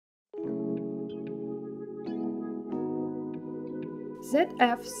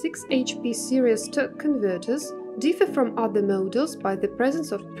ZF6HP series torque converters differ from other models by the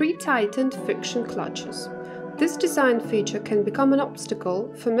presence of pre-tightened friction clutches. This design feature can become an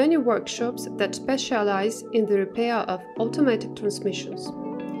obstacle for many workshops that specialize in the repair of automatic transmissions.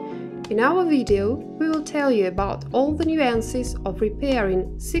 In our video, we will tell you about all the nuances of repairing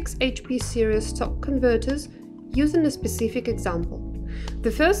 6HP series torque converters using a specific example.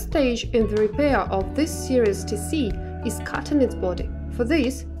 The first stage in the repair of this series TC is cutting its body. For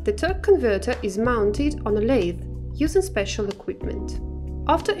this, the torque converter is mounted on a lathe using special equipment.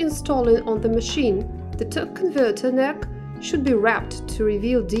 After installing on the machine, the torque converter neck should be wrapped to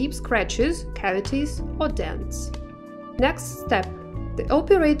reveal deep scratches, cavities or dents. Next step, the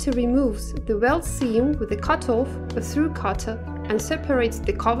operator removes the weld seam with a cutoff or through cutter and separates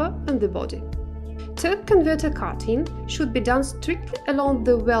the cover and the body. Torque converter cutting should be done strictly along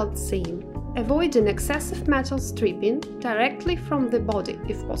the weld seam, avoiding excessive metal stripping directly from the body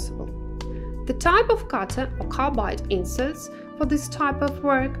if possible. The type of cutter or carbide inserts for this type of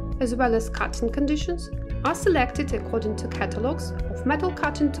work, as well as cutting conditions, are selected according to catalogs of metal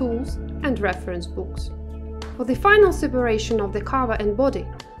cutting tools and reference books. For the final separation of the cover and body,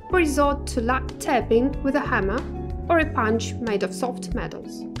 we resort to light tapping with a hammer or a punch made of soft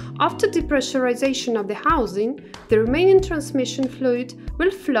metals. After depressurization of the housing, the remaining transmission fluid will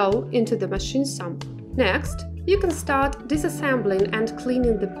flow into the machine sump. Next, you can start disassembling and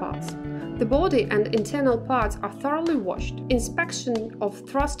cleaning the parts. The body and internal parts are thoroughly washed. Inspection of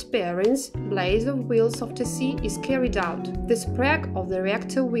thrust bearings, blades of wheels of TC is carried out. The sprag of the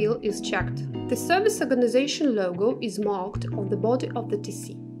reactor wheel is checked. The service organization logo is marked on the body of the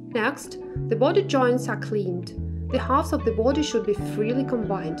TC. Next, the body joints are cleaned. The halves of the body should be freely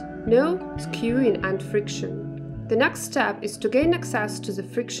combined, no skewing and friction. The next step is to gain access to the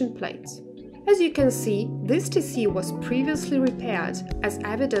friction plates. As you can see, this TC was previously repaired, as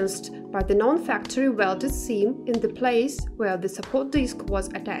evidenced by the non-factory welded seam in the place where the support disc was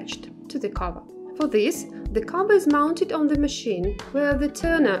attached to the cover. For this, the cover is mounted on the machine, where the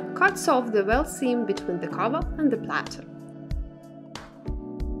turner cuts off the weld seam between the cover and the platter.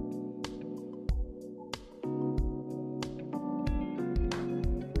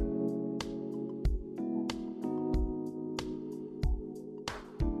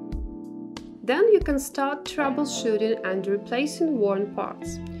 Then you can start troubleshooting and replacing worn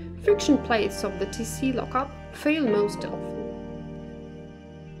parts. Friction plates of the TC lockup fail most often.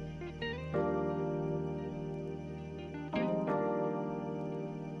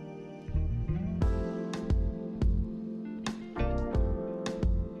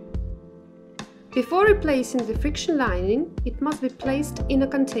 Before replacing the friction lining, it must be placed in a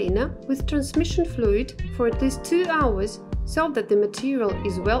container with transmission fluid for at least 2 hours so that the material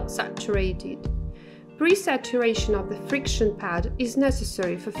is well saturated. Pre-saturation of the friction pad is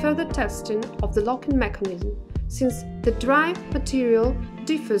necessary for further testing of the locking mechanism, since the dry material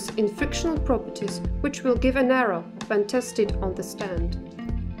differs in frictional properties, which will give an error when tested on the stand.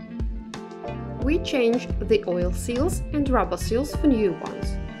 We change the oil seals and rubber seals for new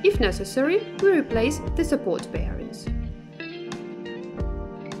ones. If necessary, we replace the support bearings.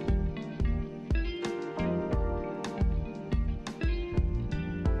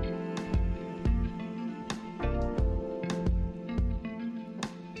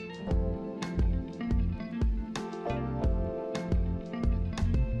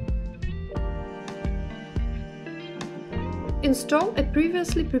 Install a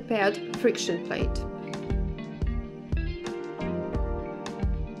previously prepared friction plate.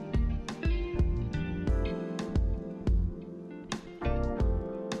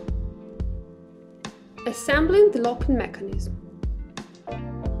 Assembling the locking mechanism.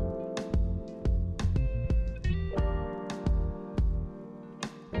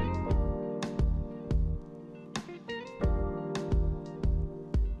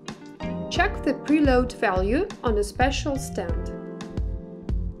 Check the preload value on a special stand.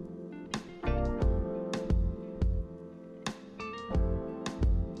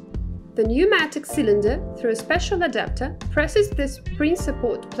 The pneumatic cylinder, through a special adapter, presses the spring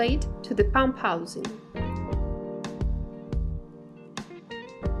support plate to the pump housing.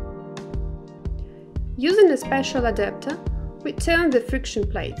 Using a special adapter, we turn the friction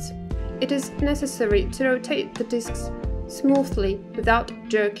plates. It is necessary to rotate the discs smoothly without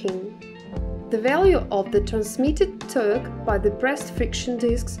jerking. The value of the transmitted torque by the pressed friction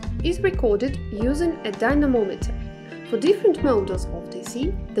discs is recorded using a dynamometer. For different models of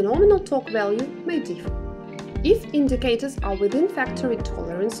TC, the nominal torque value may differ. If indicators are within factory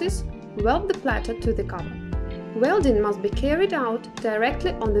tolerances, weld the platter to the cover. Welding must be carried out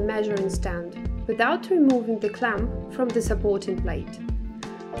directly on the measuring stand. without removing the clamp from the supporting plate.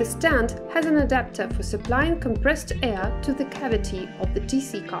 The stand has an adapter for supplying compressed air to the cavity of the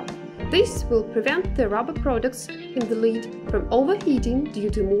TC cup. This will prevent the rubber products in the lid from overheating due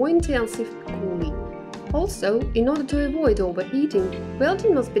to more intensive cooling. Also, in order to avoid overheating,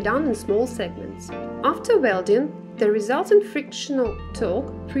 welding must be done in small segments. After welding, the resultant frictional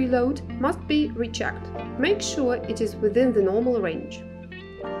torque preload must be rechecked. Make sure it is within the normal range.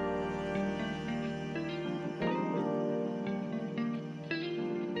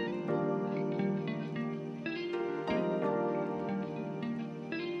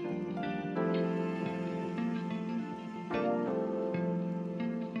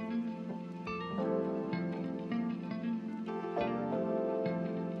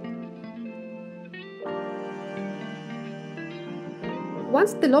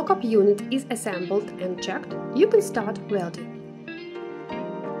 Once the lockup unit is assembled and checked, you can start welding.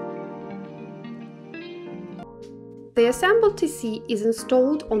 The assembled TC is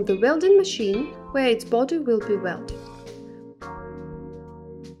installed on the welding machine, where its body will be welded.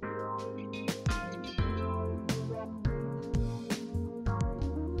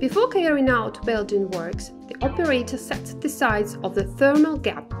 Before carrying out welding works, the operator sets the size of the thermal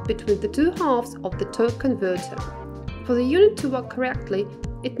gap between the two halves of the torque converter. For the unit to work correctly,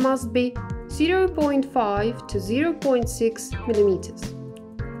 it must be 0.5 to 0.6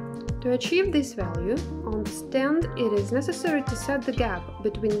 mm. To achieve this value, on the stand it is necessary to set the gap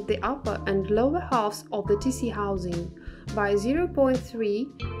between the upper and lower halves of the TC housing by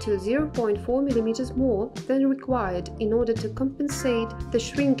 0.3 to 0.4 mm more than required in order to compensate the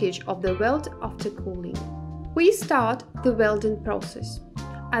shrinkage of the weld after cooling. We start the welding process.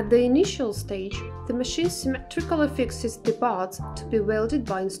 At the initial stage, the machine symmetrically fixes the parts to be welded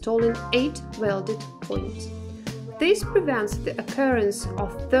by installing 8 welded points. This prevents the occurrence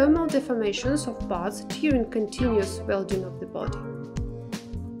of thermal deformations of parts during continuous welding of the body.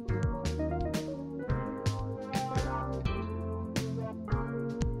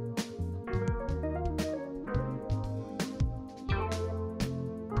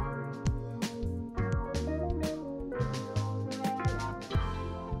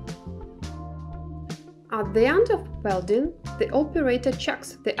 At the end of welding, the operator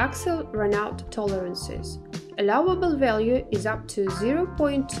checks the axle runout tolerances. Allowable value is up to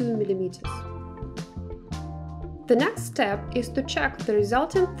 0.2 mm. The next step is to check the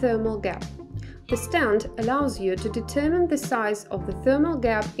resultant thermal gap. The stand allows you to determine the size of the thermal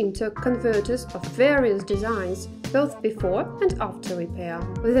gap in torque converters of various designs, both before and after repair,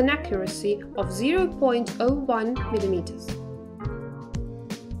 with an accuracy of 0.01 mm.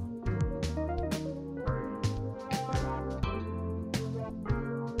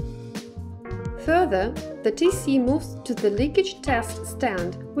 Further, the TC moves to the leakage test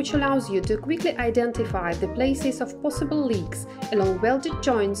stand, which allows you to quickly identify the places of possible leaks along welded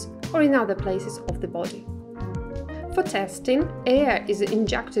joints or in other places of the body. For testing, air is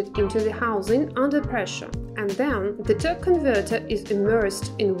injected into the housing under pressure, and then the torque converter is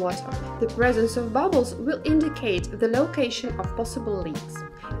immersed in water. The presence of bubbles will indicate the location of possible leaks.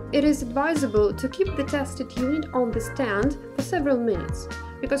 It is advisable to keep the tested unit on the stand for several minutes,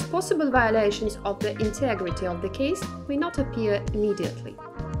 because possible violations of the integrity of the case may not appear immediately.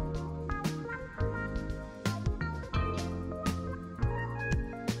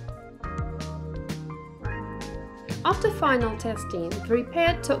 After final testing, the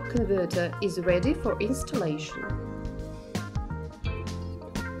repaired torque converter is ready for installation.